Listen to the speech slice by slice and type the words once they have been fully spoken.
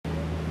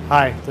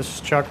Hi, this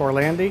is Chuck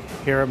Orlandi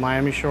here at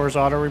Miami Shores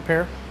Auto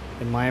Repair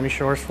in Miami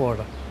Shores,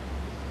 Florida.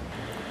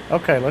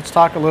 Okay, let's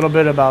talk a little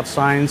bit about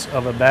signs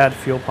of a bad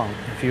fuel pump.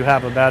 If you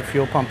have a bad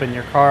fuel pump in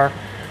your car,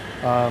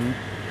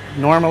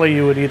 normally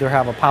you would either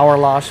have a power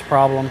loss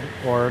problem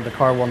or the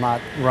car will not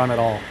run at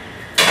all.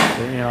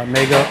 You know,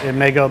 it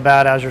may go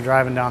bad as you're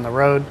driving down the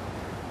road,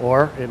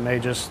 or it may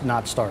just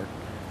not start.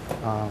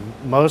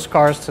 Most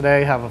cars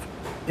today have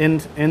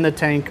in the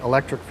tank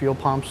electric fuel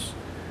pumps.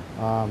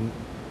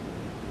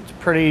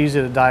 It's pretty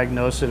easy to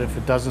diagnose it. If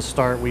it doesn't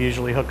start, we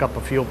usually hook up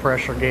a fuel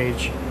pressure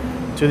gauge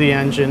to the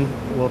engine.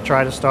 We'll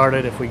try to start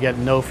it. If we get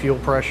no fuel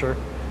pressure,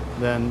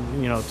 then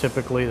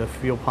typically the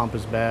fuel pump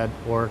is bad,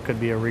 or it could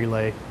be a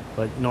relay,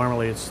 but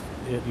normally it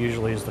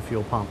usually is the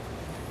fuel pump.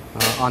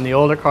 On the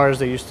older cars,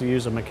 they used to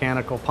use a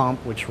mechanical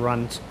pump which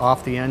runs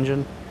off the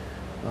engine.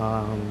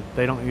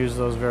 They don't use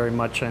those very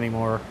much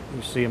anymore.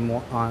 You see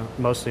them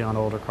mostly on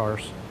older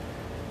cars.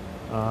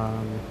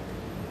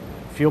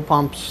 Fuel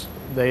pumps,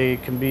 they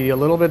can be a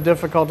little bit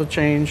difficult to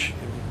change.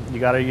 You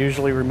got to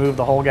usually remove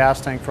the whole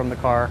gas tank from the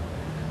car,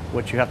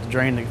 which you have to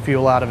drain the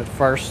fuel out of it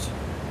first.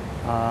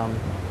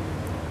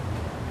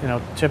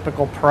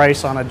 Typical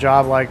price on a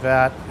job like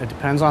that, it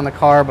depends on the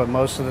car, but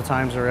most of the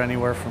times they're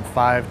anywhere from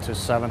 $500 to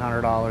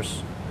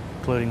 $700,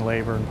 including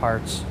labor and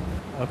parts.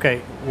 Okay,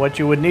 what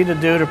you would need to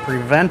do to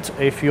prevent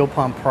a fuel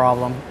pump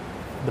problem,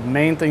 the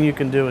main thing you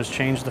can do is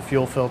change the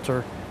fuel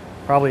filter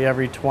probably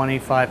every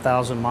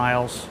 25,000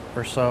 miles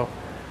or so.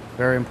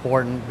 Very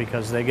important,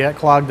 because they get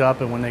clogged up,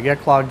 and when they get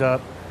clogged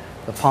up,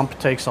 the pump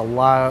takes a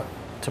lot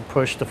to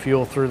push the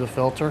fuel through the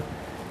filter,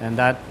 and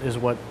that is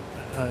what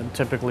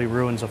typically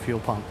ruins a fuel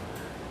pump.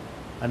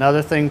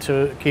 Another thing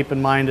to keep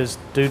in mind is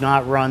do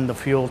not run the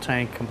fuel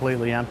tank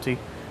completely empty.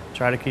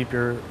 Try to keep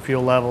your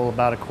fuel level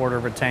about 1/4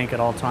 of a tank at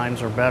all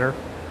times or better.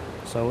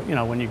 So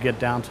when you get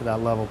down to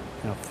that level,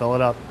 fill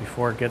it up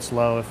before it gets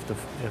low.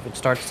 If it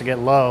starts to get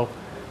low,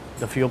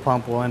 the fuel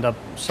pump will end up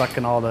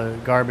sucking all the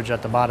garbage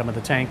at the bottom of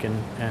the tank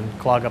and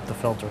clog up the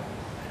filter.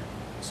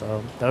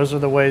 So those are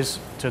the ways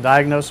to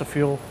diagnose a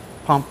fuel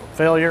pump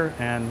failure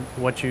and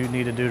what you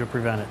need to do to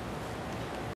prevent it.